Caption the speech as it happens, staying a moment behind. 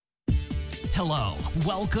Hello,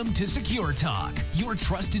 welcome to Secure Talk, your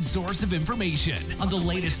trusted source of information on the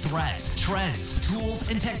latest threats, trends, tools,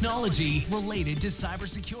 and technology related to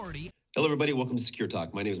cybersecurity. Hello, everybody. Welcome to Secure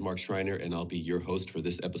Talk. My name is Mark Schreiner, and I'll be your host for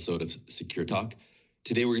this episode of Secure Talk.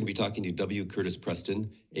 Today, we're going to be talking to W. Curtis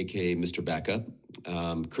Preston, aka Mr. Backup.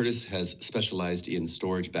 Curtis has specialized in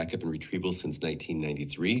storage, backup, and retrieval since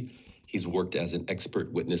 1993. He's worked as an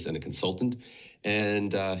expert witness and a consultant,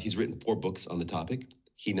 and he's written 4 books on the topic.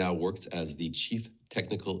 He now works as the chief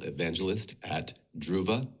technical evangelist at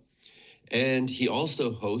Druva, and he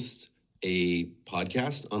also hosts a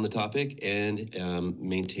podcast on the topic and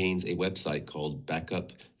maintains a website called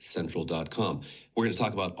backupcentral.com. We're going to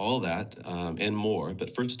talk about all that and more,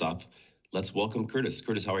 but first off, let's welcome Curtis.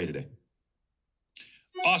 Curtis, how are you today?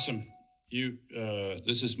 Awesome.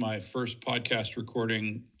 This is my first podcast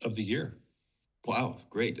recording of the year. Wow,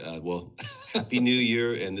 great. Well, Happy New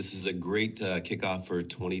Year, and this is a great kickoff for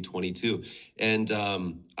 2022. And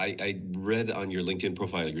I read on your LinkedIn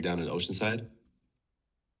profile you're down in Oceanside.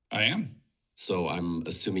 I am. So I'm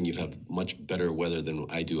assuming you have much better weather than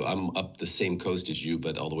I do. I'm up the same coast as you,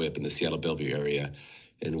 but all the way up in the Seattle Bellevue area,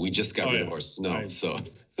 and we just got rid of our snow.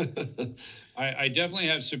 I definitely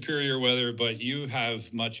have superior weather, but you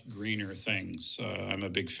have much greener things. I'm a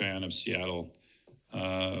big fan of Seattle.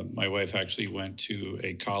 My wife actually went to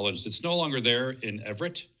a college that's no longer there in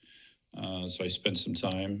Everett. So I spent some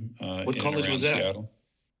time. What college was that? Seattle.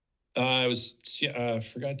 I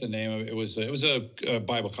forgot the name of it. It was a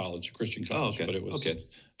Bible college, a Christian college, but it was, I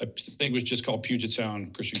think it was just called Puget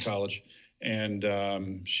Sound Christian College.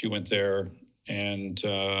 And she went there, and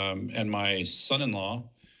my son-in-law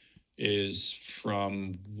is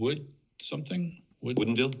from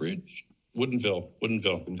Woodinville Bridge. Woodinville.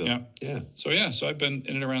 Yeah. So I've been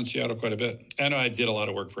in and around Seattle quite a bit. And I did a lot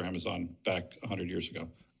of work for Amazon back 100 years ago.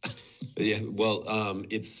 Yeah, well,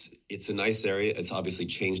 it's a nice area. It's obviously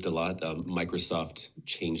changed a lot. Microsoft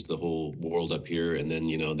changed the whole world up here, and then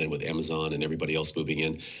with Amazon and everybody else moving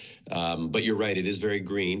in. But you're right, it is very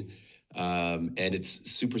green. And it's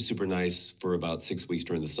super, super nice for about 6 weeks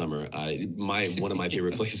during the summer. One of my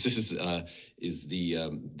favorite places is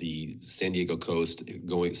the San Diego coast,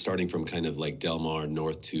 starting from kind of like Del Mar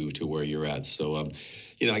north to where you're at. So,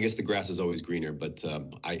 I guess the grass is always greener, but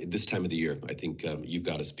this time of the year, I think you've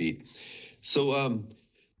got us beat. So,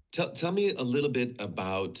 tell me a little bit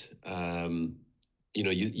about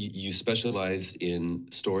you specialize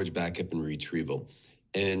in storage, backup, and retrieval,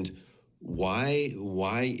 and why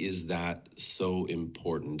is that so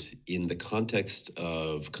important in the context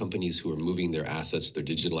of companies who are moving their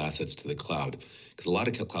digital assets to the cloud? Because a lot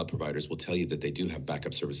of cloud providers will tell you that they do have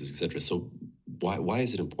backup services, et cetera. So why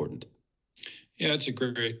is it important? Yeah, it's a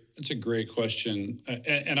great question.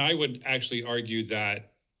 And I would actually argue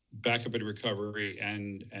that backup and recovery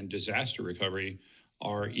and disaster recovery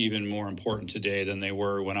are even more important today than they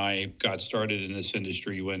were when I got started in this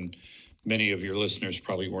industry, when many of your listeners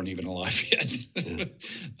probably weren't even alive yet. Yeah.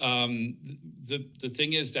 The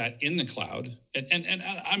thing is that in the cloud, and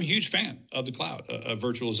I'm a huge fan of the cloud, of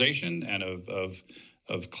virtualization and of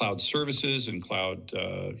cloud services and cloud,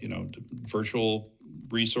 virtual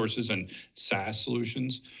resources and SaaS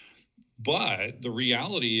solutions. But the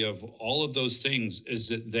reality of all of those things is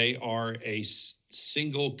that they are a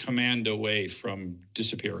single command away from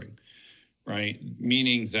disappearing, right?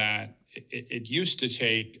 Meaning that it used to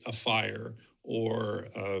take a fire or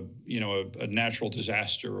a natural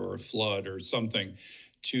disaster or a flood or something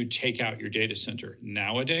to take out your data center.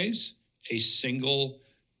 Nowadays, a single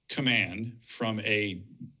command from a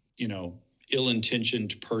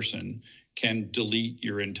ill-intentioned person can delete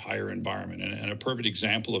your entire environment. And a perfect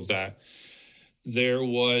example of that, there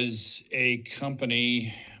was a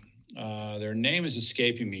company, their name is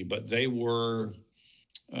escaping me, but they were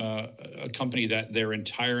a company that their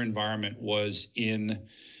entire environment was in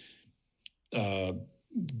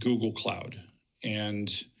Google Cloud, and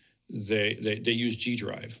they use G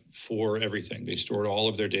Drive for everything. They stored all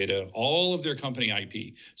of their data, all of their company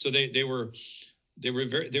IP. So they were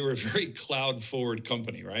a very cloud forward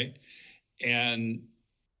company, right? And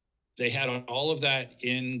they had all of that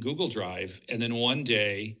in Google Drive, and then one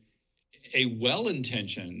day, a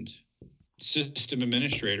well-intentioned system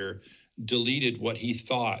administrator deleted what he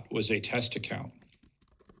thought was a test account.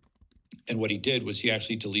 And what he did was he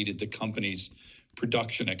actually deleted the company's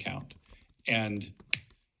production account. And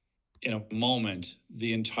in a moment,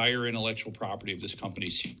 the entire intellectual property of this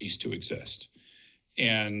company ceased to exist.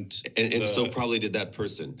 And so probably did that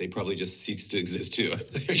person. They probably just ceased to exist too.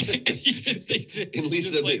 At least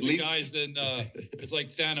the guys in it's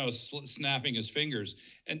like Thanos snapping his fingers.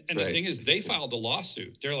 And right. The thing is, they filed a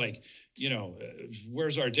lawsuit. They're like,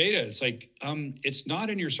 where's our data? It's like, it's not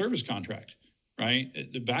in your service contract, right?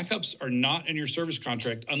 The backups are not in your service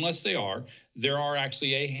contract unless they are. There are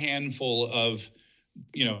actually a handful of,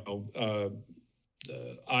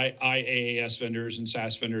 the IaaS vendors and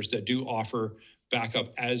SaaS vendors that do offer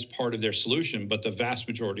backup as part of their solution, but the vast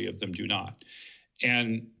majority of them do not.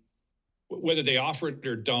 And whether they offer it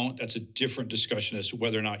or don't, that's a different discussion as to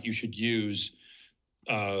whether or not you should use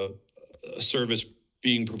a service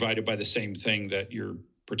being provided by the same thing that you're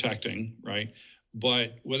protecting, right?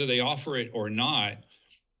 But whether they offer it or not,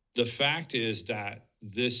 the fact is that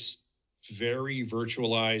this very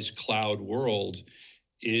virtualized cloud world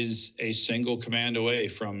is a single command away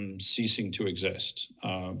from ceasing to exist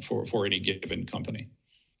for any given company.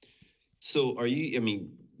 So you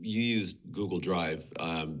use Google Drive,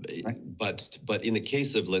 right. but in the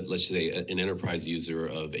case of, let's say, an enterprise user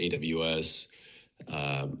of AWS,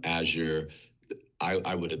 Azure,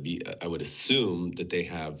 I would assume that they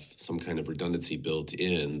have some kind of redundancy built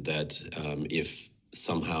in that if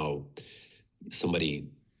somehow somebody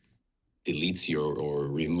deletes or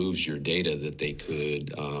removes your data, that they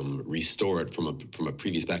could restore it from a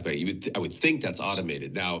previous backup. I would think that's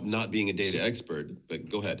automated. Now, not being a data expert, but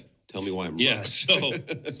go ahead. Tell me why I'm wrong. Yeah, so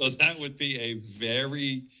that would be a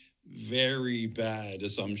very, very bad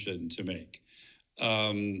assumption to make.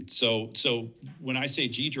 So when I say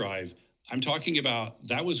G Drive, I'm talking about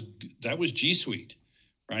that was G Suite,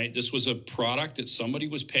 right? This was a product that somebody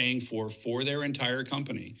was paying for their entire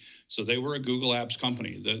company. So they were a Google Apps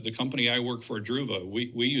company. The company I work for, Druva,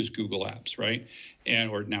 we use Google Apps, right?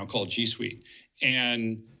 Or now called G Suite.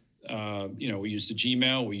 And we use the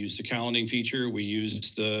Gmail, we use the calendaring feature, we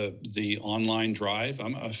used the online drive.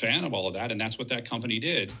 I'm a fan of all of that, and that's what that company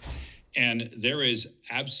did. And there is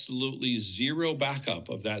absolutely zero backup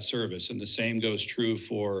of that service, and the same goes true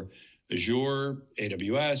for Azure,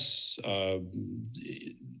 AWS,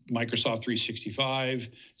 Microsoft 365,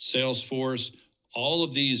 Salesforce, all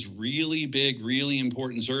of these really big, really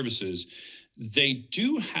important services. They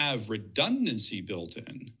do have redundancy built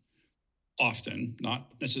in. Often, not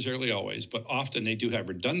necessarily always, but often they do have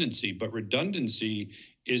redundancy, but redundancy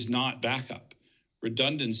is not backup.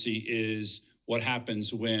 Redundancy is what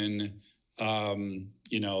happens when,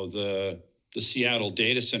 the Seattle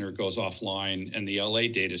data center goes offline and the LA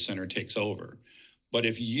data center takes over. But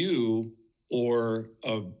if you or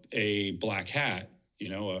a black hat,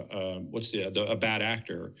 a bad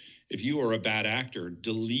actor, if you or a bad actor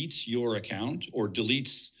deletes your account or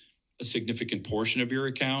deletes a significant portion of your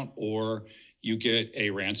account, or you get a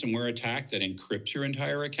ransomware attack that encrypts your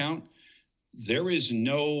entire account, there is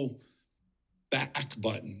no back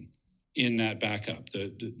button in that backup.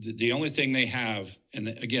 The only thing they have, and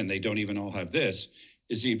again, they don't even all have this,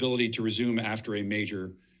 is the ability to resume after a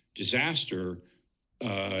major disaster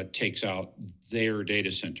takes out their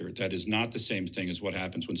data center. That is not the same thing as what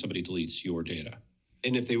happens when somebody deletes your data.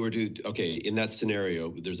 And if they were to, in that scenario,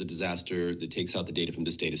 there's a disaster that takes out the data from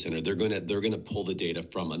this data center. They're gonna pull the data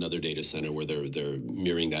from another data center where they're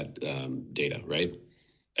mirroring that data, right?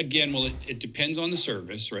 Again, well, it depends on the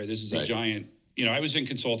service, right? This is a giant. I was in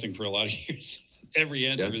consulting for a lot of years. Every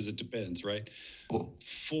answer is it depends, right? Cool.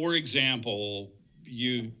 For example,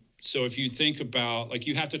 so if you think about,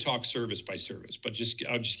 you have to talk service by service, but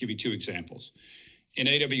I'll just give you two examples. In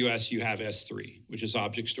AWS, you have S3, which is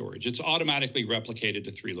object storage. It's automatically replicated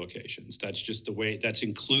to 3 locations. That's just the way that's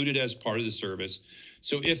included as part of the service.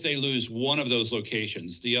 So if they lose one of those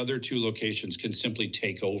locations, the other 2 locations can simply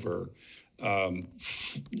take over and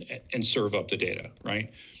serve up the data,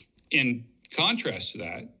 right? In contrast to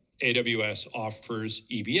that, AWS offers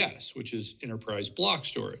EBS, which is enterprise block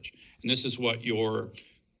storage. And this is what your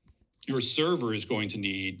server is going to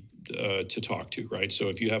need to talk to, right? So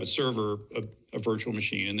if you have a server, a virtual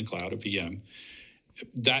machine in the cloud, a VM,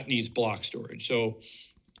 that needs block storage. So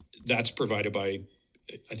that's provided by,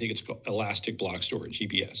 I think it's called Elastic Block Storage,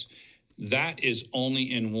 EBS. That is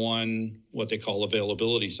only in one, what they call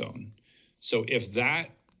availability zone. So if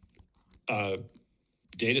that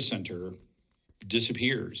data center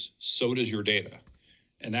disappears, so does your data.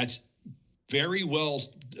 And that's very well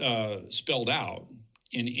spelled out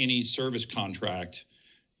in any service contract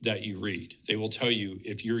that you read. They will tell you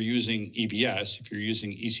if you're using EBS, if you're using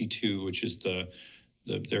EC2, which is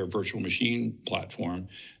their virtual machine platform,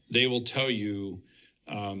 they will tell you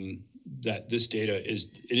that this data it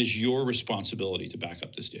is your responsibility to back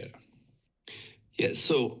up this data. Yeah.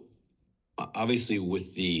 So obviously,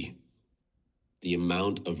 with the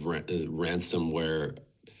amount of ransomware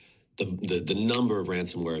the number of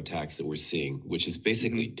ransomware attacks that we're seeing, which is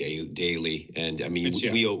basically daily. And I mean,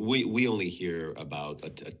 we only hear about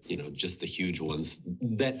just the huge ones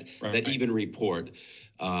that even report.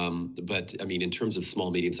 But I mean, in terms of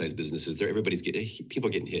small, medium-sized businesses, people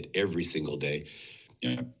are getting hit every single day.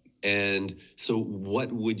 Yeah. And so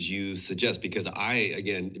what would you suggest? Because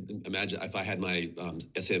again, imagine if I had my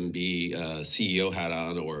SMB CEO hat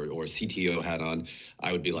on or CTO hat on,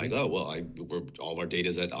 I would be like, oh, well, all of our data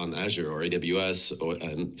is on Azure or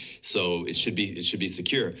AWS, so it should be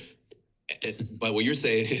secure. But what you're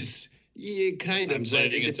saying is, yeah, kind of. I'm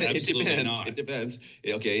saying it depends. Not. It depends.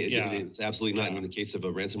 Okay, it's absolutely not in the case of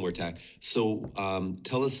a ransomware attack. So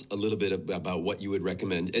tell us a little bit about what you would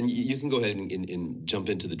recommend, and you can go ahead and jump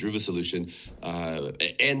into the Druva solution,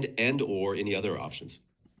 and or any other options.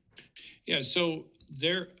 Yeah. So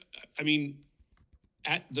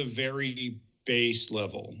at the very base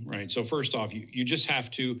level, right? So first off, you just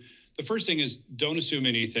have to. The first thing is don't assume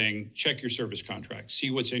anything. Check your service contract. See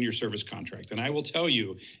what's in your service contract. And I will tell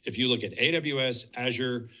you, if you look at AWS,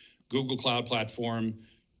 Azure, Google Cloud Platform,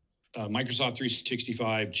 Microsoft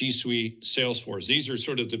 365, G Suite, Salesforce, these are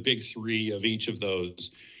sort of the big three of each of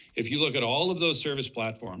those. If you look at all of those service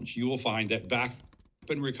platforms, you will find that backup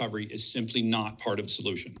and recovery is simply not part of the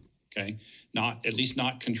solution. Okay, at least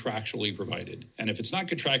not contractually provided. And if it's not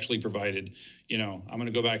contractually provided, I'm going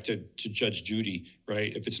to go back to Judge Judy,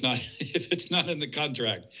 right? If it's not in the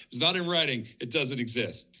contract, if it's not in writing, it doesn't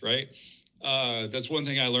exist, right? That's one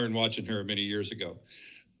thing I learned watching her many years ago.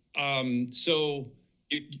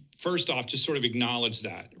 First off, just sort of acknowledge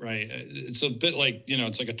that, right? It's a bit like,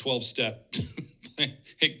 it's like a 12-step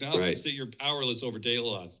acknowledge that you're powerless over data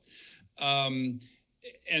loss.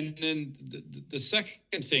 And then the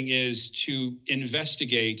second thing is to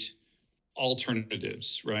investigate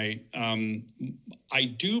alternatives, right? I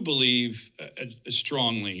do believe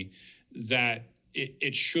strongly that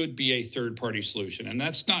it should be a third-party solution. And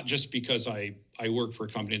that's not just because I work for a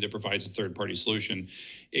company that provides a third-party solution.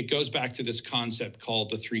 It goes back to this concept called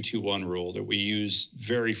the 3-2-1 rule that we use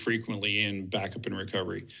very frequently in backup and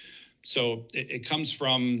recovery. So it comes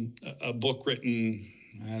from a book written,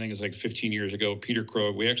 I think it's like 15 years ago, Peter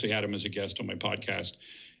Krogh. We actually had him as a guest on my podcast.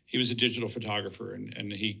 He was a digital photographer,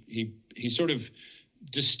 and he sort of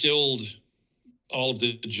distilled all of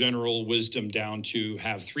the general wisdom down to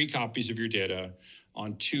have 3 copies of your data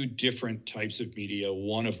on 2 different types of media,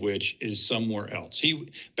 one of which is somewhere else.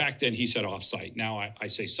 Back then he said offsite. Now I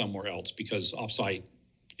say somewhere else because offsite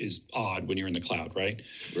is odd when you're in the cloud, right?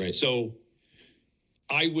 Right. So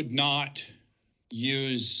I would not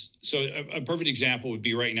use, so a perfect example would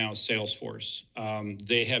be right now Salesforce.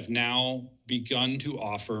 They have now begun to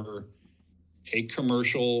offer a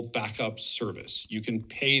commercial backup service. You can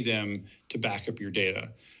pay them to back up your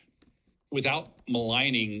data. Without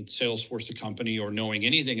maligning Salesforce, the company, or knowing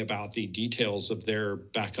anything about the details of their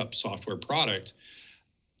backup software product,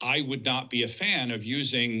 I would not be a fan of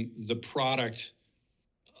using the product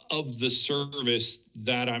of the service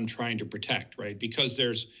that I'm trying to protect, right? Because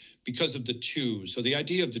of the 2. So the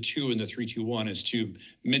idea of the 2 and the 3-2-1 is to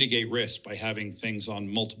mitigate risk by having things on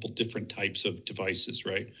multiple different types of devices,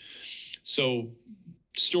 right? So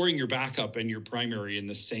storing your backup and your primary in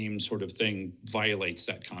the same sort of thing violates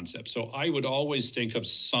that concept. So I would always think of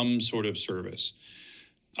some sort of service.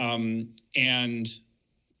 And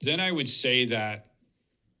then I would say that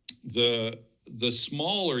the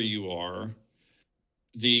smaller you are,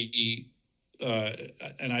 and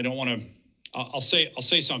I don't want to, I'll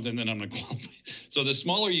say something, then I'm going to qualify. So the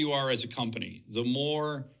smaller you are as a company, the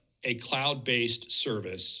more a cloud-based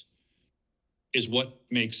service is what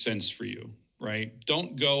makes sense for you, right?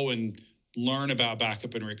 Don't go and learn about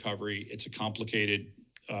backup and recovery. It's a complicated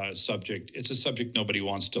subject. It's a subject nobody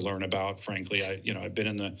wants to learn about, frankly. I've been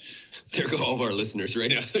in the... There go all of our listeners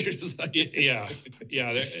right now. Yeah.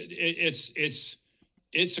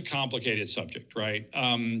 It's a complicated subject, right?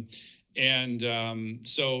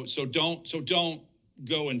 So don't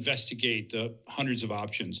go investigate the hundreds of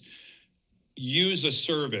options. Use a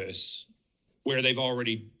service where they've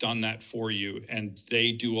already done that for you, and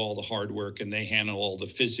they do all the hard work and they handle all the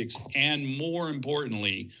physics, and more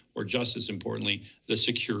importantly, or just as importantly, the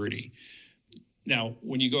security. Now,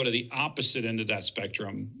 when you go to the opposite end of that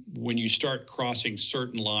spectrum, when you start crossing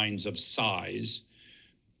certain lines of size,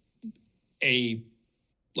 if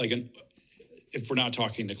we're not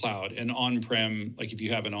talking the cloud, an on-prem, like if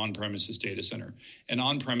you have an on-premises data center, an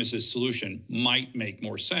on-premises solution might make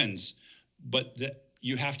more sense, but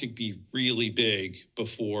you have to be really big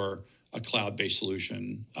before a cloud-based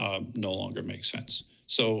solution no longer makes sense.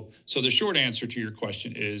 So the short answer to your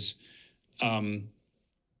question is,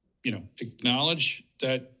 acknowledge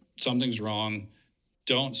that something's wrong.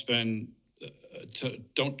 Don't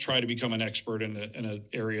try to become an expert in an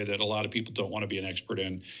area that a lot of people don't want to be an expert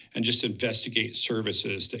in, and just investigate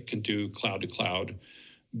services that can do cloud-to-cloud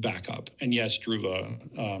backup. And yes,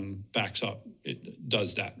 Druva backs up. It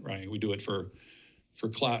does that, right? We do it for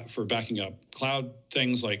cloud, for backing up cloud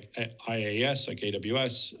things like IaaS, like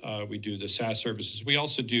AWS. We do the SaaS services. We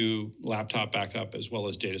also do laptop backup as well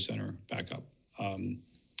as data center backup.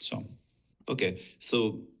 Okay,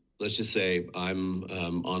 so let's just say I'm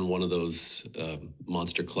on one of those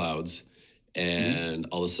monster clouds, and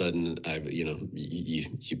all of a sudden,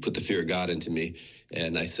 you put the fear of God into me,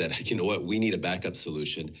 and I said, you know what, we need a backup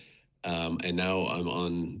solution. And now I'm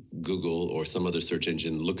on Google or some other search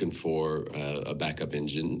engine looking for a backup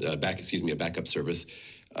service.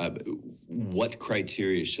 What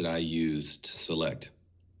criteria should I use to select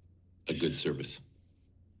a good service?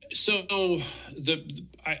 So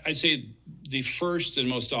I'd say the first and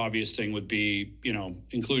most obvious thing would be,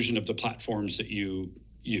 inclusion of the platforms that you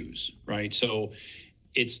use, right? So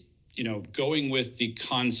it's, going with the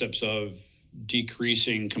concepts of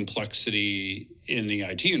decreasing complexity in the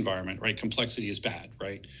IT environment, right? Complexity is bad,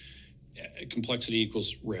 right? Complexity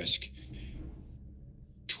equals risk.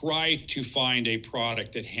 Try to find a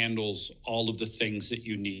product that handles all of the things that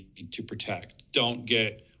you need to protect. Don't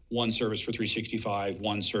get one service for 365,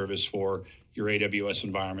 one service for your AWS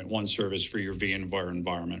environment, one service for your VMware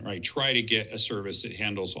environment, right? Try to get a service that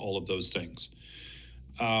handles all of those things.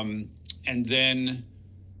 And then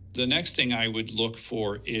the next thing I would look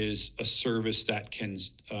for is a service that can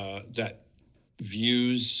that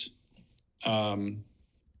views the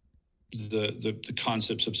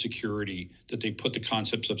concepts of security, that they put the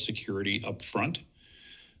concepts of security up front.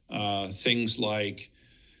 Things like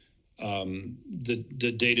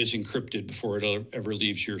the data is encrypted before it ever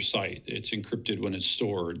leaves your site. It's encrypted when it's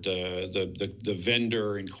stored. The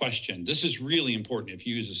vendor in question, this is really important if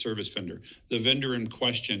you use a service vendor. The vendor in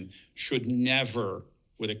question should never,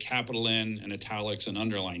 with a capital N and italics and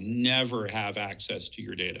underline, never have access to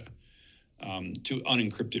your data, to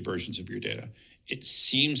unencrypted versions of your data. It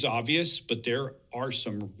seems obvious, but there are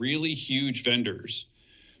some really huge vendors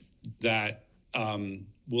that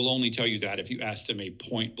will only tell you that if you ask them a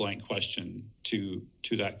point blank question to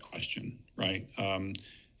that question, right?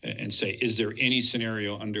 And say, is there any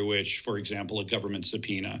scenario under which, for example, a government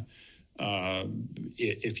subpoena,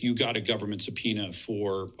 if you got a government subpoena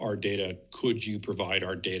for our data, could you provide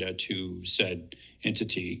our data to said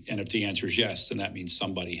entity? And if the answer is yes, then that means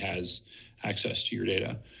somebody has access to your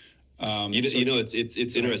data.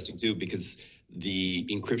 It's interesting too, because the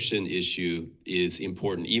encryption issue is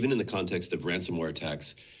important, even in the context of ransomware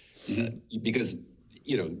attacks, because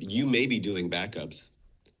you may be doing backups,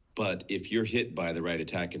 but if you're hit by the right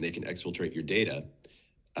attack and they can exfiltrate your data,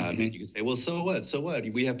 you can say, well, so what? So what?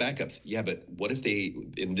 We have backups. Yeah, but what if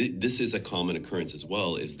this is a common occurrence as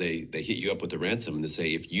well, is they hit you up with a ransom and they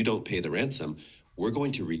say, if you don't pay the ransom, we're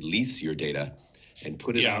going to release your data and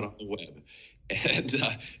put it out on the web.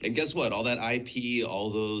 And guess what? All that IP, all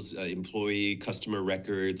those employee customer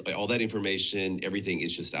records, all that information, everything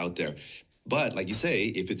is just out there. But like you say,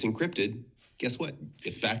 if it's encrypted, guess what?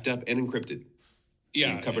 It's backed up and encrypted. So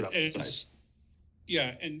you covered up the size.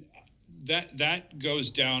 Yeah, and that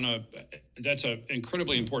goes down that's an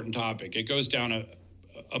incredibly important topic. It goes down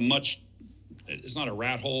a much, it's not a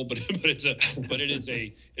rat hole, but it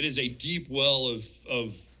is a deep well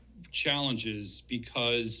of challenges,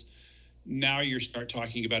 because now you start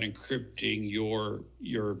talking about encrypting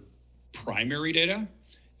your primary data,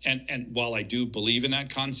 and while I do believe in that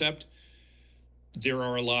concept, there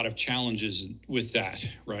are a lot of challenges with that,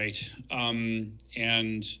 right?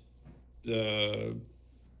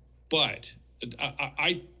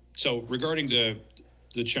 So regarding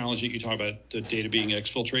the challenge that you talk about, the data being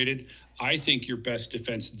exfiltrated, I think your best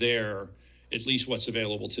defense there, at least what's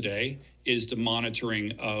available today, is the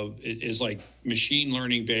monitoring is like machine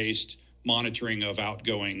learning based monitoring of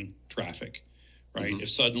outgoing traffic, right? If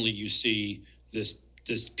suddenly you see this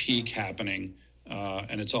peak happening,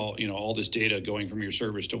 and it's all this data going from your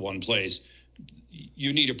servers to one place,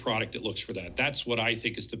 you need a product that looks for that. That's what I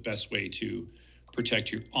think is the best way to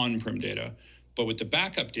protect your on-prem data. But with the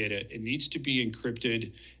backup data, it needs to be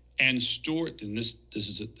encrypted and stored. And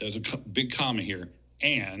there's a big comma here,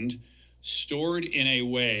 and stored in a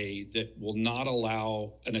way that will not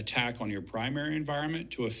allow an attack on your primary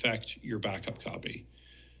environment to affect your backup copy,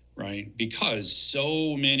 right? Because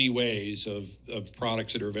so many ways of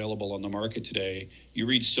products that are available on the market today, you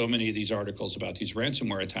read so many of these articles about these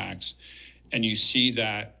ransomware attacks, and you see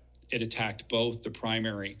that it attacked both the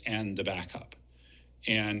primary and the backup.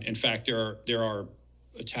 And in fact, there are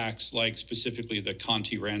attacks like specifically the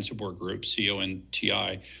Conti ransomware group,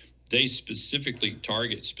 CONTI, they specifically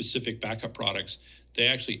target specific backup products. They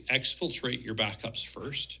actually exfiltrate your backups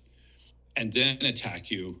first and then attack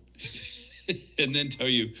you and then tell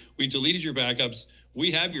you, we deleted your backups,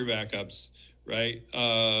 we have your backups, right?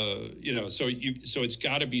 So it's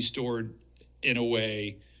got to be stored in a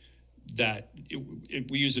way that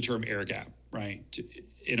we use the term air gap, right?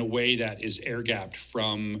 In a way that is air gapped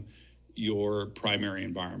from your primary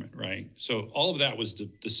environment, right? So all of that was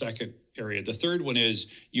the second area. The third one is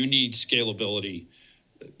you need scalability.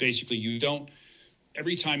 Basically,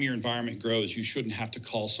 every time your environment grows, you shouldn't have to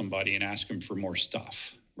call somebody and ask them for more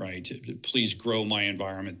stuff, right? Please grow my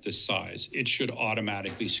environment this size. It should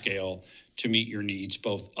automatically scale to meet your needs,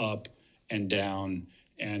 both up and down.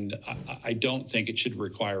 And I don't think it should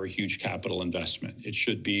require a huge capital investment. It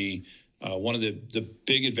should be one of the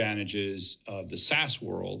big advantages of the SaaS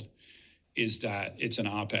world is that it's an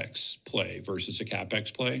OpEx play versus a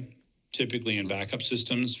CapEx play. Typically in backup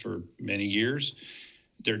systems for many years,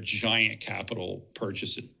 they're giant capital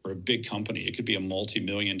purchases for a big company. It could be a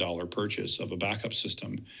multi-million-dollar purchase of a backup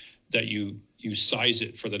system that you size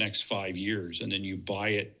it for the next 5 years, and then you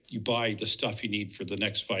buy the stuff you need for the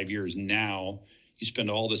next 5 years. Now you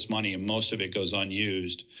spend all this money and most of it goes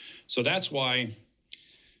unused. So that's why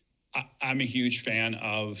I'm a huge fan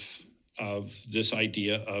of this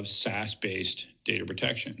idea of SaaS-based data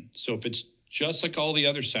protection. So if it's just like all the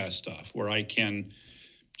other SaaS stuff where I can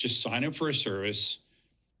just sign up for a service,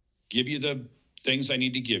 give you the things I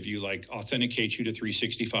need to give you, like authenticate you to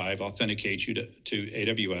 365, authenticate you to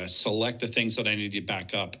AWS, select the things that I need to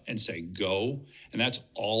back up and say go, and that's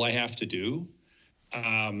all I have to do.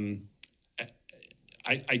 I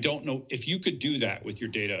don't know if you could do that with your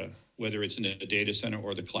data, whether it's in a data center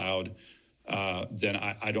or the cloud, then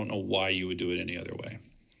I don't know why you would do it any other way.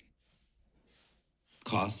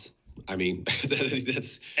 Costs. I mean,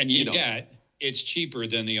 that's, it's cheaper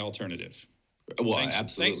than the alternative. Well,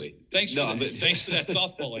 absolutely. Thanks for that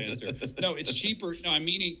softball answer. No, it's cheaper. No, I'm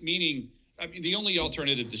meaning the only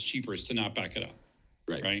alternative that's cheaper is to not back it up.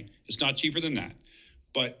 Right. It's not cheaper than that.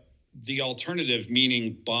 But the alternative,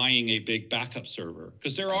 meaning buying a big backup server,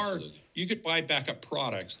 because you could buy backup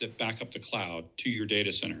products that back up the cloud to your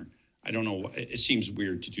data center. I don't know. It seems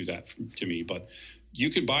weird to do that to me, but you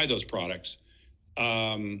could buy those products.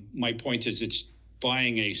 My point is it's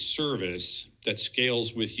buying a service that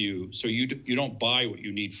scales with you. So you don't buy what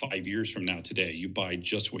you need 5 years from now today. You buy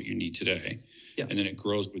just what you need today. Yeah. And then it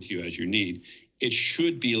grows with you as you need. It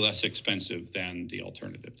should be less expensive than the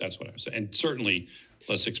alternative. That's what I was saying. And certainly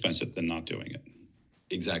less expensive than not doing it.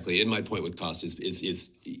 Exactly. And my point with cost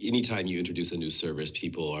is anytime you introduce a new service,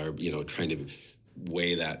 people are, trying to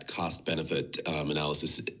weigh that cost benefit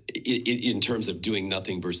analysis in terms of doing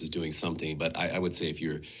nothing versus doing something. But I would say if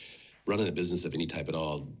you're running a business of any type at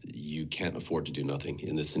all, you can't afford to do nothing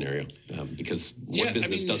in this scenario because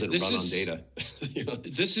business doesn't run on data?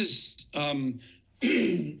 This is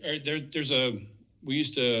we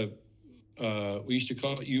used to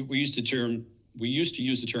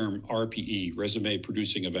use the term RPE, resume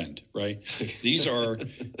producing event, right? These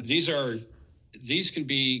can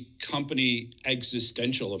be company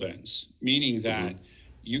existential events, meaning that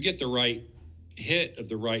you get the right hit of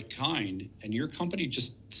the right kind and your company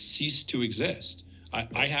just ceased to exist.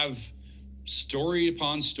 I have story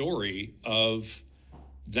upon story of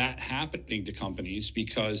that happening to companies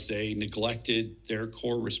because they neglected their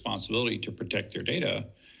core responsibility to protect their data,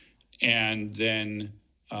 and then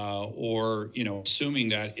assuming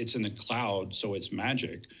that it's in the cloud, so it's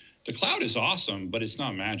magic. The cloud is awesome, but it's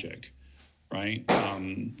not magic, right?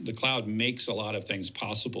 The cloud makes a lot of things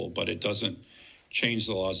possible, but it doesn't change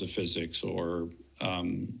the laws of physics or.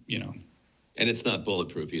 And it's not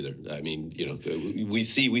bulletproof either. I mean, we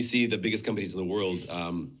see the biggest companies in the world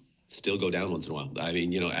still go down once in a while. I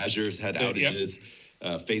mean, Azure's had outages,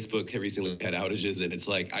 Facebook recently had outages, and it's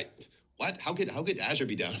like, what? How could Azure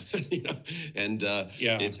be down? And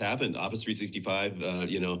it's happened. Office 365,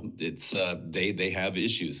 it's they have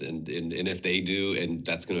issues, and if they do, and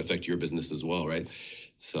that's going to affect your business as well, right?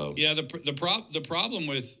 So the problem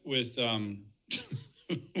with with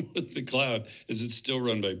the cloud is it's still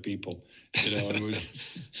run by people, humans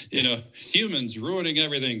ruining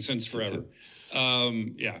everything since forever.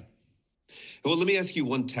 Well, let me ask you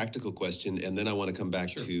one tactical question, and then I want to come back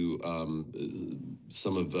to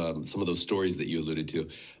some of those stories that you alluded to.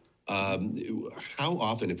 How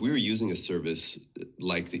often, if we were using a service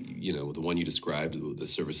like the one you described, the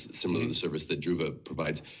service similar to the service that Druva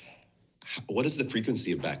provides, what is the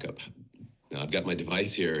frequency of backup? Now I've got my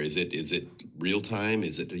device here. Is it real time?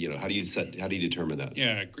 Is it, how do you determine that?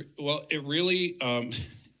 Yeah, well, it really,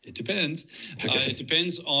 it depends. Okay. It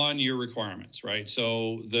depends on your requirements, right?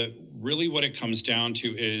 So really what it comes down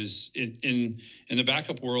to is in the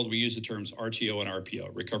backup world, we use the terms RTO and RPO,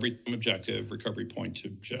 recovery time objective, recovery point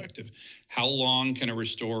objective. How long can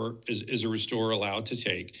is a restore allowed to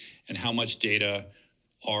take, and how much data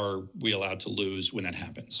are we allowed to lose when that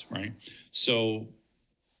happens, right? So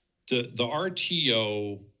the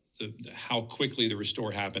RTO, how quickly the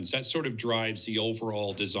restore happens, that sort of drives the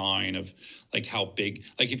overall design of like how big,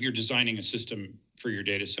 like if you're designing a system for your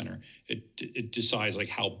data center, it decides like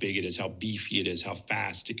how big it is, how beefy it is, how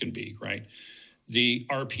fast it can be, right? The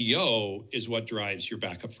RPO is what drives your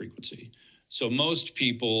backup frequency. So most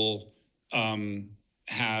people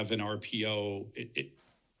have an RPO.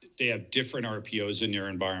 They have different RPOs in their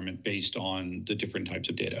environment based on the different types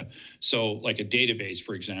of data. So like a database,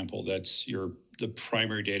 for example, that's the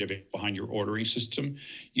primary database behind your ordering system,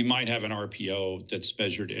 you might have an RPO that's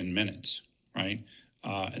measured in minutes, right?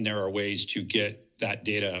 And there are ways to get that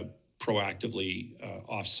data proactively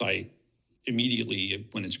offsite immediately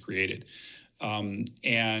when it's created.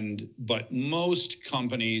 But most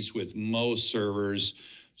companies with most servers,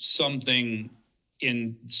 something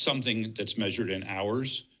that's measured in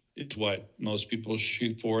hours is what most people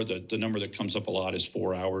shoot for. The number that comes up a lot is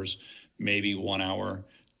 4 hours, maybe 1 hour.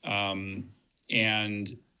 And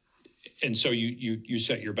so you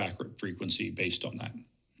set your backup frequency based on that.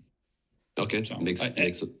 Okay, So, makes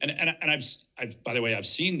it. And I've by the way, I've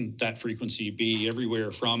seen that frequency be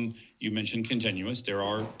everywhere from, you mentioned continuous. There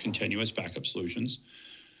are continuous backup solutions.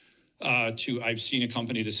 I've seen a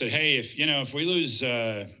company that said, hey, if we lose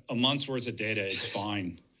a month's worth of data, it's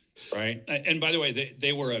fine, right? And by the way,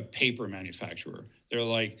 they were a paper manufacturer. They're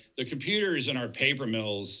like, the computers in our paper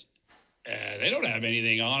mills, they don't have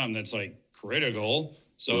anything on them that's like critical.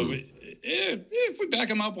 So if we back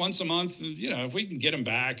them up once a month, if we can get them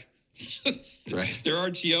back, right. Their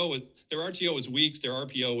RTO was weeks, their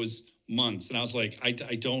RPO was months, and I was like, I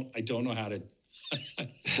don't know how to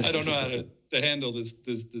I don't know how to handle this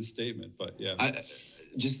statement, but yeah.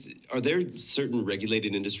 Are there certain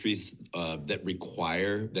regulated industries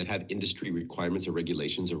that have industry requirements or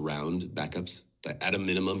regulations around backups that at a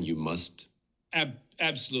minimum you must?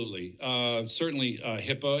 Absolutely. Certainly,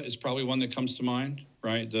 HIPAA is probably one that comes to mind,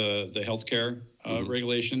 right? The healthcare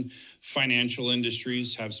regulation. Financial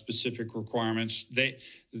industries have specific requirements.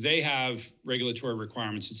 They have regulatory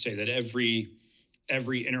requirements that say that every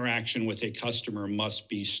interaction with a customer must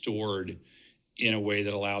be stored in a way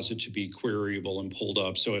that allows it to be queryable and pulled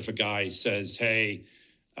up. So if a guy says, hey,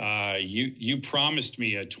 you promised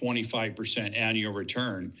me a 25% annual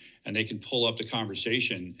return, and they can pull up the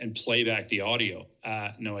conversation and play back the audio.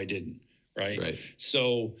 No, I didn't. Right.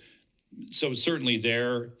 So certainly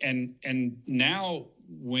there. And now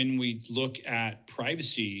when we look at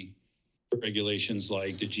privacy regulations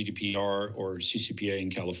like the GDPR or CCPA in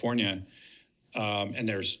California, and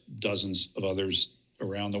there's dozens of others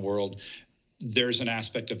around the world, there's an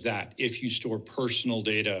aspect of that. If you store personal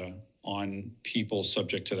data on people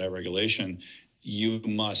subject to that regulation, you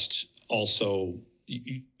must also,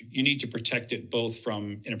 you need to protect it both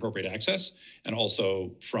from inappropriate access and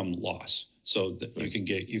also from loss, so that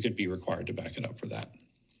you can be required to back it up for that.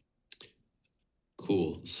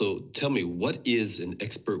 Cool. So tell me, what is an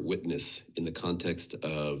expert witness in the context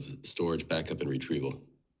of storage, backup, and retrieval?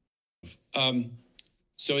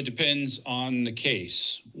 So it depends on the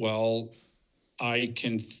case. Well, I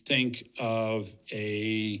can think of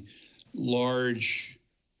the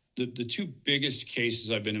two biggest cases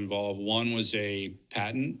I've been involved. One was a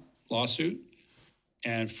patent lawsuit,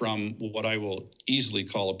 and from what I will easily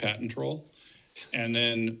call a patent troll. And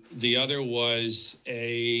then the other was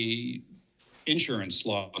a insurance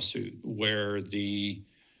lawsuit where the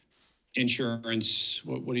insurance,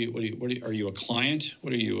 what are you a client?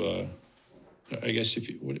 What are you I guess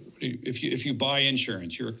if you buy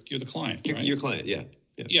insurance, you're the client, right? Your client, yeah.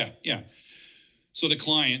 So the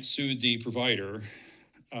client sued the provider.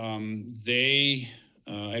 I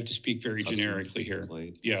have to speak very generically here.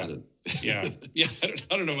 Client. Yeah. I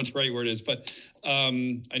don't know what the right word is, but I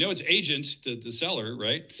know it's agent, the seller,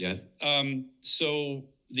 right? Yeah. So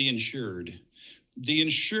the insured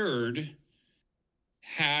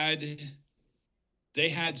had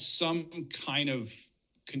some kind of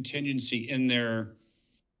contingency in their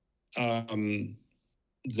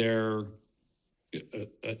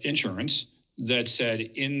insurance that said,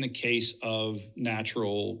 in the case of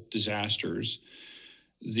natural disasters,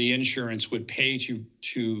 the insurance would pay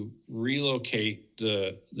to relocate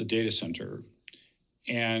the data center.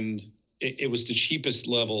 And it was the cheapest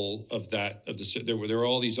level there were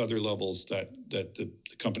all these other levels that the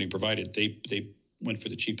company provided. They went for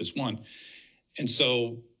the cheapest one. And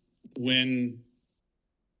so when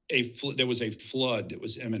there was a flood that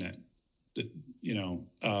was imminent,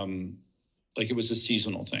 like it was a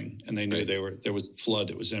seasonal thing, and they knew there was a flood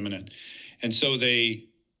that was imminent. And so they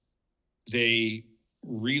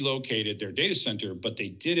relocated their data center, but they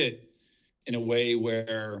did it in a way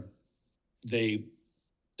where they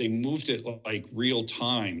moved it like real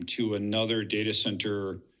time to another data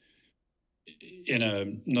center in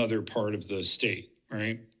another part of the state,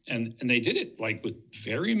 right? And they did it like with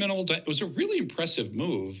very minimal. It was a really impressive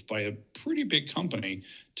move by a pretty big company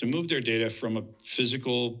to move their data from a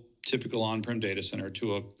physical, typical on-prem data center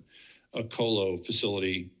to a colo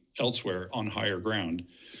facility elsewhere on higher ground.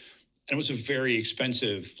 And it was a very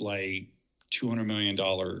expensive, like $200 million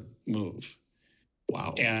move.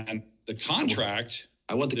 Wow. And the contract.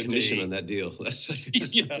 I want the commission on that deal. That's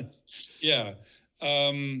yeah.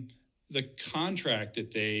 The contract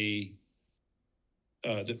that they,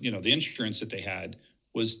 the insurance that they had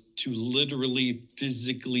was to literally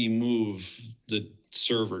physically move the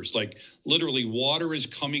servers. Like literally, water is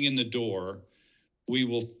coming in the door. We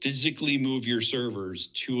will physically move your servers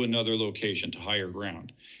to another location, to higher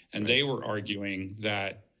ground. And they were arguing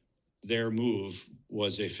that their move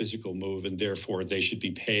was a physical move, and therefore they should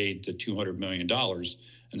be paid the $200 million,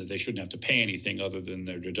 and that they shouldn't have to pay anything other than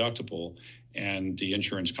their deductible. And the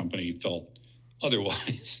insurance company felt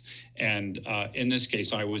otherwise. And in this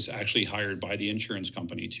case, I was actually hired by the insurance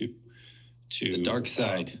company to the dark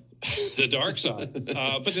side. The dark side.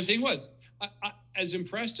 But the thing was, I, as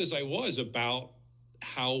impressed as I was about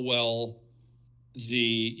how well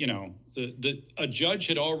a judge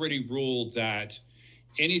had already ruled that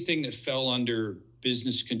anything that fell under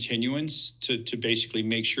business continuance to basically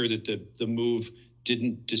make sure that the move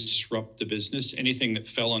didn't disrupt the business, anything that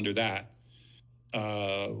fell under that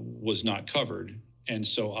was not covered. And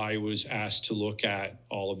so I was asked to look at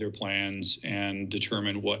all of their plans and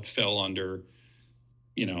determine what fell under,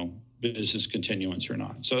 business continuance or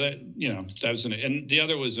not. So that was and the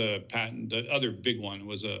other was a patent. The other big one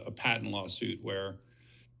was a patent lawsuit where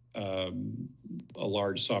a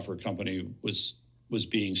large software company was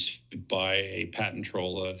being sued by a patent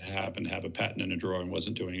troll that happened to have a patent in a drawer and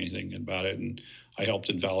wasn't doing anything about it. And I helped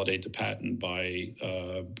invalidate the patent by,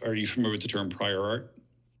 are you familiar with the term prior art?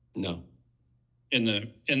 No. In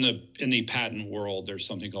the patent world, there's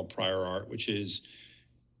something called prior art, which is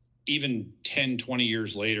even 10, 20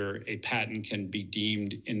 years later, a patent can be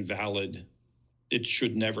deemed invalid. It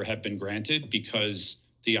should never have been granted because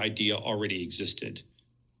the idea already existed.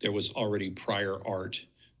 There was already prior art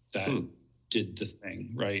that did the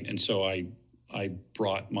thing, right? And so I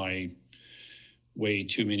brought my way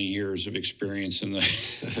too many years of experience in the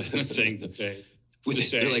thing to say.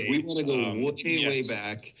 They're like, we want to go way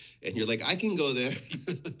back, and you're like, I can go there.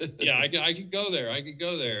 Yeah, I could go there. I could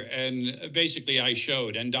go there. And basically, I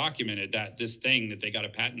showed and documented that this thing that they got a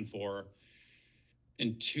patent for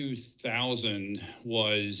in 2000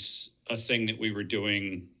 was a thing that we were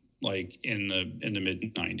doing like in the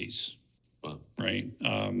mid 90s. Wow. Right.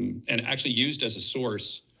 And actually used as a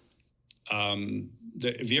source. Have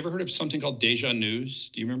you ever heard of something called Deja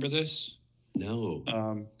News? Do you remember this? No.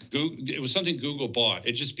 It was something Google bought.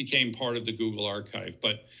 It just became part of the Google archive.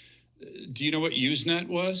 But do you know what Usenet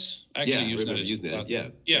was? Actually, yeah,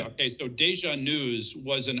 Usenet. Yeah. Okay. So Deja News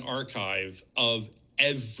was an archive of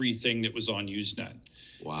everything that was on Usenet.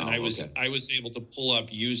 Wow. And I was able to pull up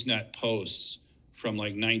Usenet posts from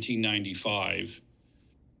like 1995,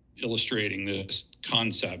 illustrating this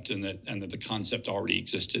concept, and that the concept already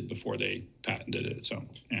existed before they patented it. So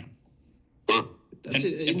yeah. That's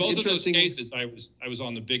in both of those cases, I was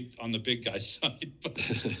on the big guy's side.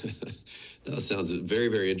 That sounds very,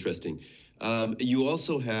 very interesting. You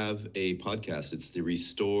also have a podcast. It's the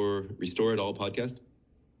Restore It All podcast.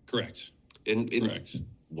 Correct. Correct.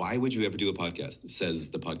 Why would you ever do a podcast?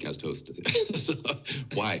 Says the podcast host. So,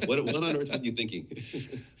 why? What on earth were you thinking?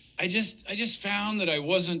 I just found that I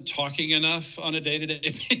wasn't talking enough on a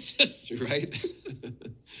day-to-day basis. Right.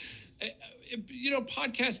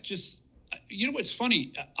 Podcasts just. What's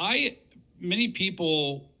funny? Many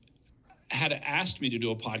people had asked me to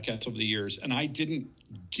do a podcast over the years, and I didn't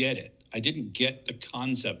get it. I didn't get the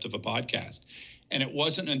concept of a podcast. And it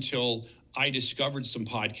wasn't until I discovered some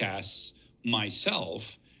podcasts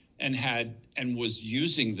myself and was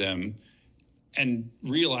using them and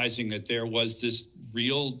realizing that there was this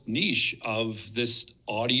real niche of this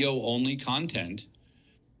audio only content.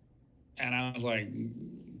 And I was like,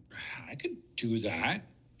 I could do that.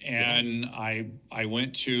 And I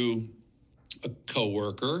went to a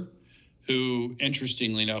coworker who,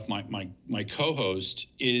 interestingly enough, my co-host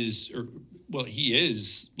is, he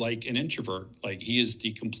is like an introvert. Like, he is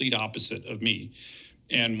the complete opposite of me.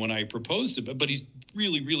 And when I proposed it, but he's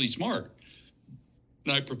really, really smart.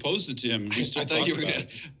 And I proposed it to him. I thought you were going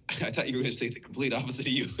to say the complete opposite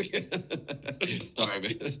of you. Sorry,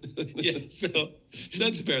 man. Yeah, so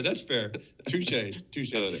that's fair. Touche.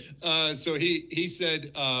 So he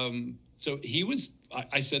said, so he was,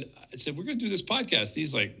 I said, we're going to do this podcast.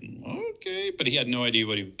 He's like, okay, but he had no idea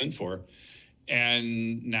what he was in for.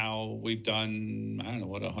 And now we've done,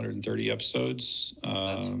 130 episodes.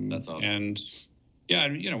 That's awesome. And yeah,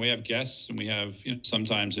 we have guests, and we have,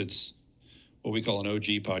 sometimes it's what we call an OG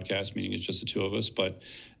podcast, meaning it's just the two of us. But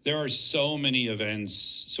there are so many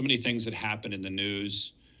events, so many things that happen in the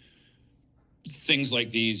news, things like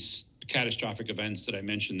these catastrophic events that I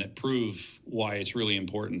mentioned that prove why it's really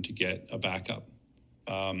important to get a backup.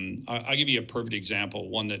 I'll give you a perfect example,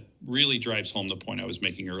 one that really drives home the point I was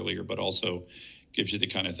making earlier, but also gives you the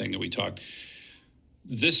kind of thing that we talked.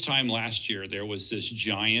 This time last year, there was this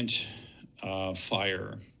giant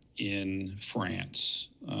fire in France.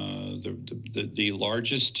 The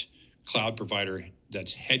largest cloud provider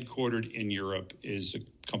that's headquartered in Europe is a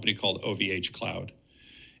company called OVH Cloud.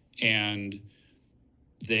 And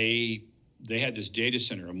they had this data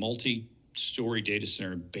center, a multi-story data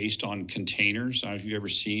center based on containers. I don't know if you've ever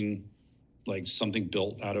seen like something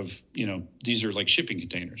built out of, these are like shipping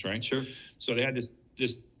containers, right? Sure. So they had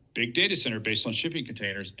this big data center based on shipping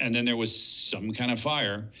containers, and then there was some kind of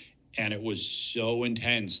fire, and it was so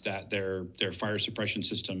intense that their fire suppression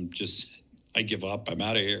system just, I give up, I'm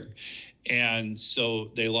out of here. And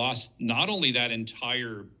so they lost not only that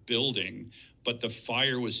entire building, but the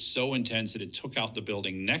fire was so intense that it took out the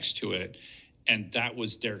building next to it, and that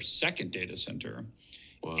was their second data center.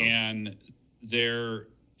 Wow. And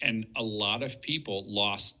a lot of people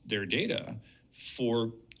lost their data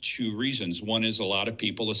for two reasons. One is a lot of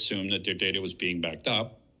people assumed that their data was being backed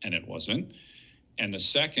up, and it wasn't. And the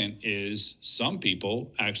second is some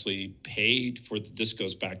people actually paid for, this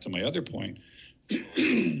goes back to my other point,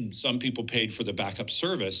 some people paid for the backup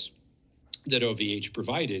service that OVH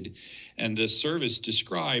provided, and the service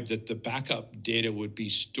described that the backup data would be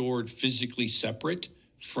stored physically separate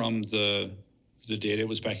from the data it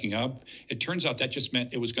was backing up. It turns out that just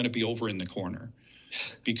meant it was going to be over in the corner,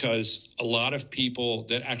 because a lot of people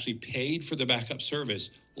that actually paid for the backup service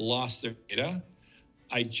lost their data.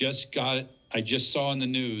 I just saw in the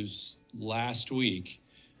news last week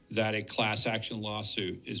that a class action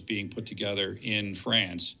lawsuit is being put together in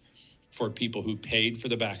France for people who paid for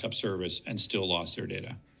the backup service and still lost their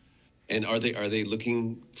data. And are they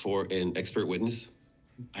looking for an expert witness?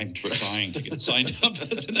 I'm trying to get signed up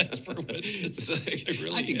as an expert witness.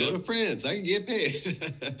 I can go to France. I can get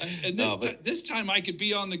paid. And this time I could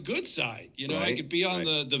be on the good side. Right, I could be on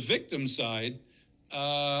the victim side.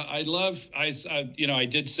 I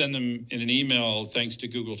did send them in an email, thanks to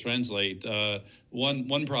Google Translate.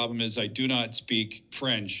 One problem is I do not speak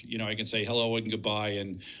French. I can say hello and goodbye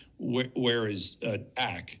and where is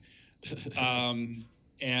Jack?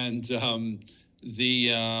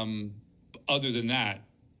 Other than that,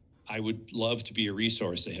 I would love to be a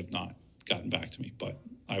resource. They have not gotten back to me, but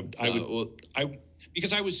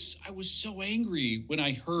because I was so angry when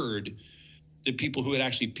I heard the people who had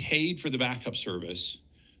actually paid for the backup service,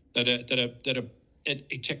 that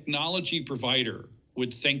a technology provider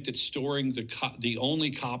would think that storing the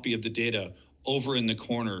only copy of the data over in the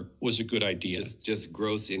corner was a good idea. Just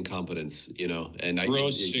gross incompetence, and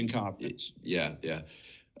gross incompetence. Yeah.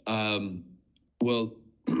 Well,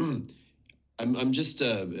 I'm just,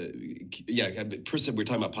 person, we're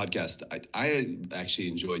talking about podcast. I actually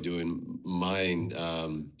enjoy doing mine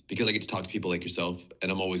because I get to talk to people like yourself,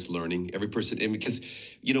 and I'm always learning. Every person, and because,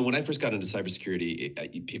 when I first got into cybersecurity,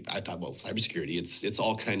 I thought, well, cybersecurity, it's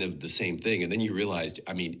all kind of the same thing. And then you realized,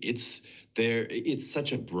 it's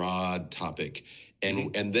such a broad topic.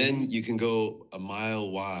 And then you can go a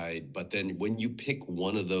mile wide, but then when you pick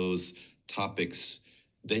one of those topics,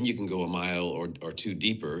 then you can go a mile or two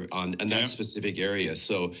deeper on that specific area.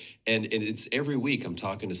 So, and it's every week I'm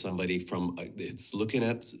talking to somebody from, it's looking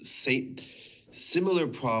at similar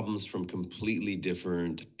problems from completely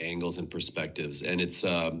different angles and perspectives. And it's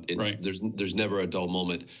right. There's never a dull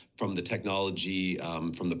moment from the technology,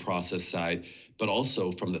 from the process side, but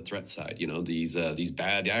also from the threat side. These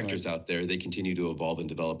bad actors out there, they continue to evolve and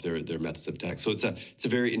develop their methods of attack. So it's a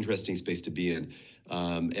very interesting space to be in.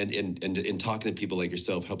 And talking to people like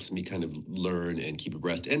yourself helps me kind of learn and keep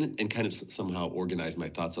abreast and kind of somehow organize my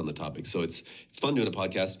thoughts on the topic. So it's fun doing a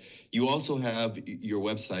podcast. You also have your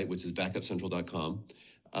website, which is backupcentral.com.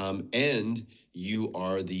 And you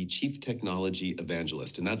are the Chief Technology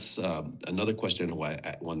Evangelist. And that's another question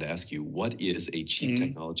I wanted to ask you. What is a Chief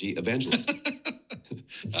Technology Evangelist?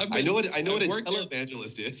 I know what a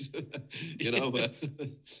televangelist is, but...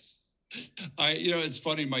 It's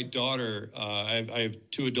funny. My daughter, I have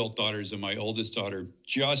two adult daughters, and my oldest daughter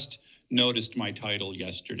just noticed my title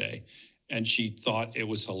yesterday, and she thought it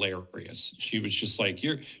was hilarious. She was just like,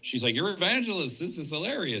 she's like, you're evangelist. This is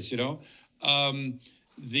hilarious.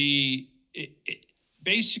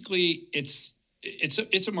 Basically it's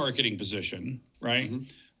a marketing position, right? Mm-hmm.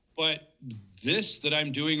 But this that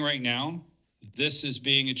I'm doing right now, this is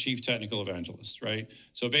being a chief technical evangelist, right?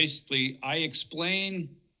 So basically I explain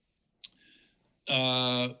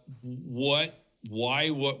why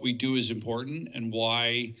what we do is important and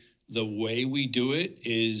why the way we do it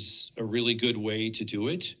is a really good way to do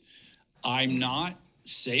it. I'm not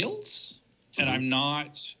sales, and I'm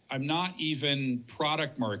not even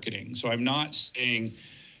product marketing. So I'm not saying,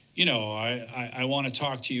 I want to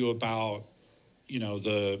talk to you about,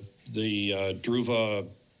 the Druva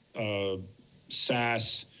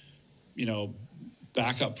SaaS,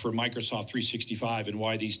 backup for Microsoft 365 and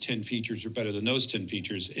why these 10 features are better than those 10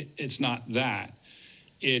 features. It's not that.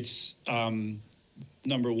 It's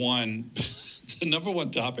number one, the number one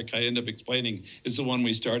topic I end up explaining is the one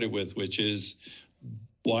we started with, which is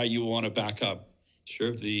why you want to back up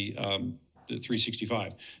the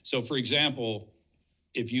 365. So for example,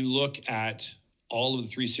 if you look at all of the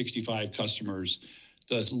 365 customers,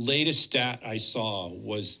 the latest stat I saw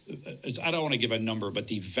was, I don't want to give a number, but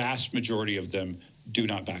the vast majority of them do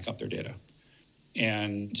not back up their data.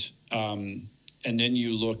 And then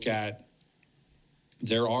you look at,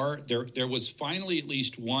 there was finally at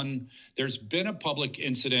least one, there's been a public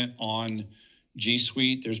incident on G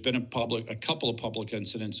Suite. There's been a couple of public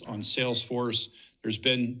incidents on Salesforce. There's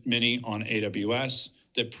been many on AWS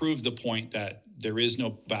that prove the point that there is no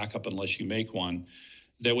backup unless you make one.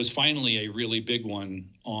 There was finally a really big one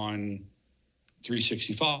on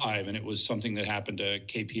 365, and it was something that happened to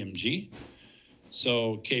KPMG.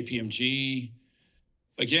 So KPMG,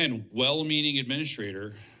 again, well-meaning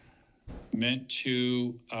administrator, meant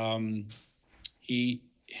to, what did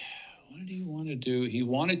he want to do? He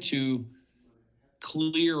wanted to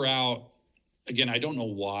clear out, again, I don't know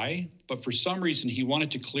why, but for some reason he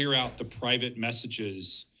wanted to clear out the private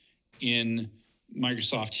messages in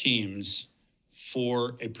Microsoft Teams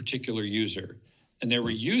for a particular user. And they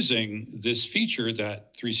were using this feature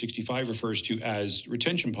that 365 refers to as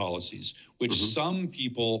retention policies, which some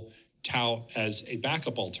people tout as a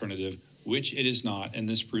backup alternative, which it is not, and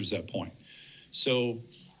this proves that point. So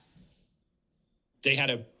they had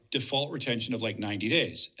a default retention of like 90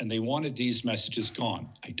 days, and they wanted these messages gone.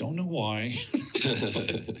 I don't know why.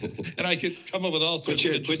 And I could come up with all sorts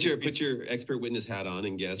of put your expert witness hat on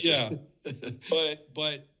and guess. Yeah.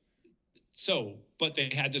 But they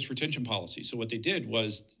had this retention policy. So what they did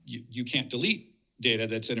was you can't delete data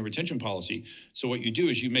that's in a retention policy. So what you do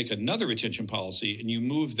is you make another retention policy and you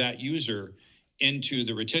move that user into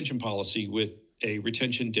the retention policy with a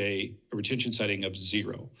retention setting of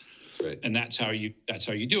 0. Right. And that's how you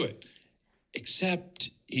do it.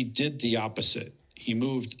 Except he did the opposite. He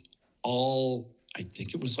moved I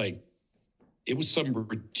think it was some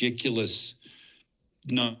ridiculous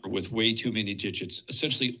number with way too many digits,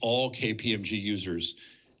 essentially all KPMG users,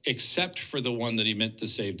 except for the one that he meant to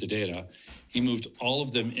save the data. He moved all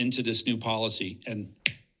of them into this new policy, and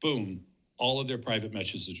boom, all of their private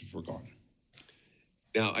messages were gone.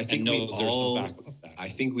 Now, I think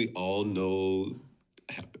we all know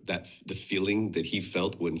that the feeling that he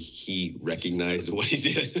felt when he recognized what he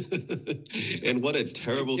did. And what a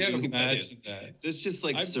terrible feeling that is. It's just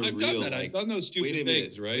like surreal. I've done that. I've done those stupid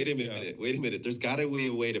things, right? Wait a minute. There's got to be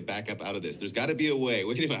a way to back up out of this. There's got to be a way.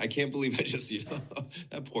 Wait a minute. I can't believe I just,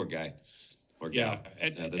 that poor guy. Yeah.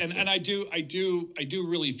 And I do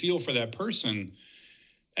really feel for that person.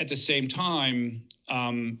 At the same time,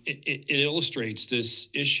 it illustrates this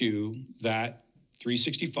issue that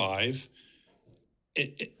 365,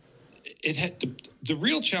 it had the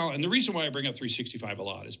real challenge, and the reason why I bring up 365 a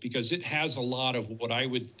lot is because it has a lot of what I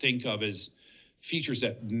would think of as features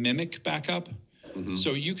that mimic backup. Mm-hmm.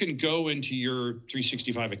 So you can go into your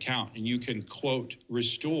 365 account and you can quote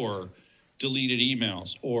restore deleted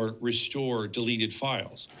emails or restore deleted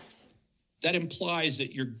files. That implies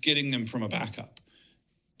that you're getting them from a backup.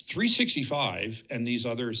 365 and these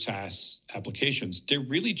other SaaS applications, they're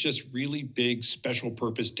really just really big special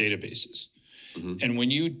purpose databases. Mm-hmm. And when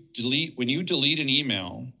you delete an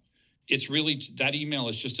email, it's really, that email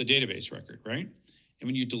is just a database record, right? And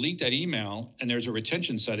when you delete that email and there's a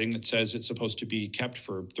retention setting that says it's supposed to be kept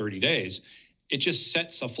for 30 days, it just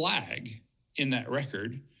sets a flag in that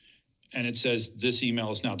record, and it says this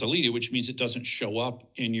email is now deleted, which means it doesn't show up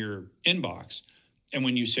in your inbox. And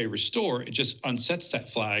when you say restore, it just unsets that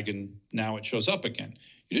flag, and now it shows up again.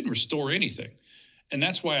 You didn't restore anything. And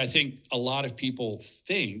that's why I think a lot of people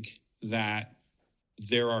think that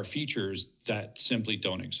there are features that simply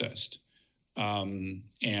don't exist. So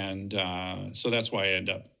that's why I end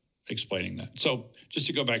up explaining that. So just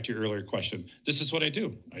to go back to your earlier question, this is what I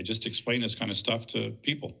do. I just explain this kind of stuff to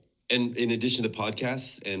people. And in addition to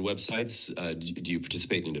podcasts and websites, do you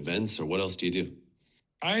participate in events, or what else do you do?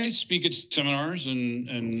 I speak at seminars and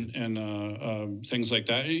things like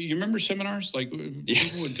that. You remember seminars? Like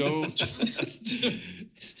people would go,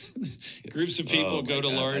 groups of people would go to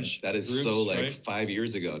large. That is groups, so like right? 5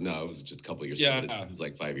 years ago. No, it was just a couple of years ago. It was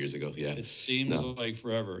like 5 years ago. Yeah. It seems like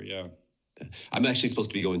forever. Yeah. I'm actually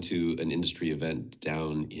supposed to be going to an industry event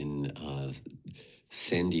down in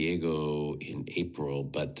San Diego in April,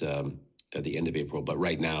 but at the end of April. But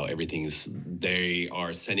right now, they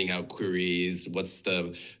are sending out queries. What's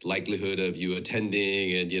the likelihood of you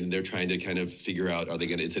attending? And they're trying to kind of figure out,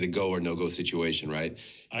 is it a go or no go situation, right?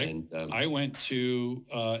 I went to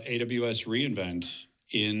AWS reInvent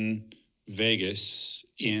in Vegas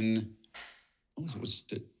in, was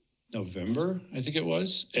it November? I think it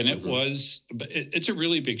was. And it's a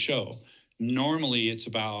really big show. Normally it's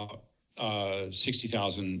about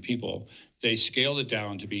 60,000 people. They scaled it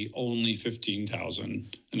down to be only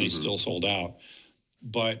 15,000, and they still sold out.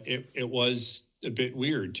 But it was a bit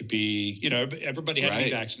weird to be, everybody had to be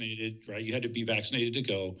vaccinated, right? You had to be vaccinated to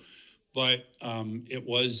go. But it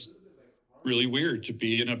was really weird to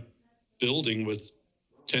be in a building with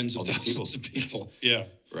tens of thousands of people. Yeah.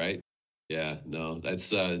 Right. Yeah. No,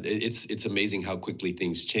 that's it's amazing how quickly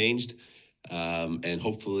things changed. And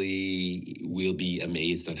hopefully we'll be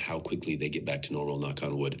amazed at how quickly they get back to normal, knock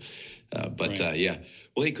on wood. Yeah.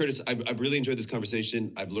 Well, hey, Curtis, I've really enjoyed this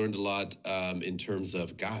conversation. I've learned a lot in terms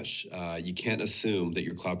of, you can't assume that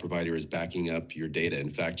your cloud provider is backing up your data. In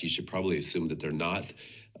fact, you should probably assume that they're not.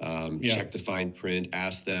 Check the fine print,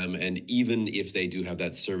 ask them. And even if they do have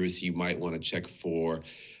that service, you might want to check for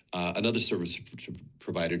another service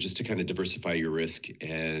provider just to kind of diversify your risk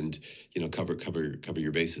and, cover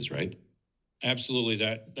your bases, right? Absolutely.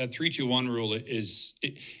 That 3-2-1 rule is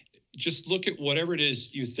just look at whatever it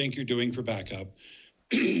is you think you're doing for backup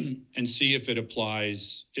and see if it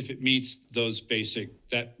applies, if it meets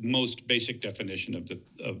that most basic definition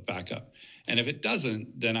of backup. And if it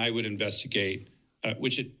doesn't, then I would investigate,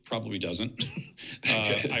 which it probably doesn't.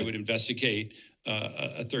 I would investigate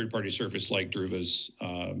a third-party service like Druva's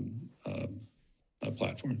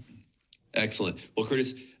platform. Excellent. Well,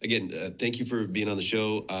 Curtis, again, thank you for being on the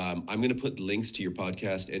show. I'm going to put links to your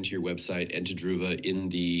podcast and to your website and to Druva in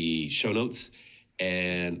the show notes.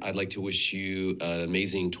 And I'd like to wish you an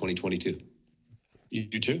amazing 2022.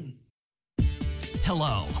 You too.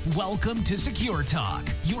 Hello, welcome to Secure Talk,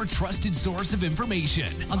 your trusted source of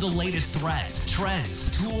information on the latest threats, trends,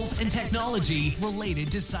 tools, and technology related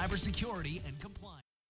to cybersecurity and compliance.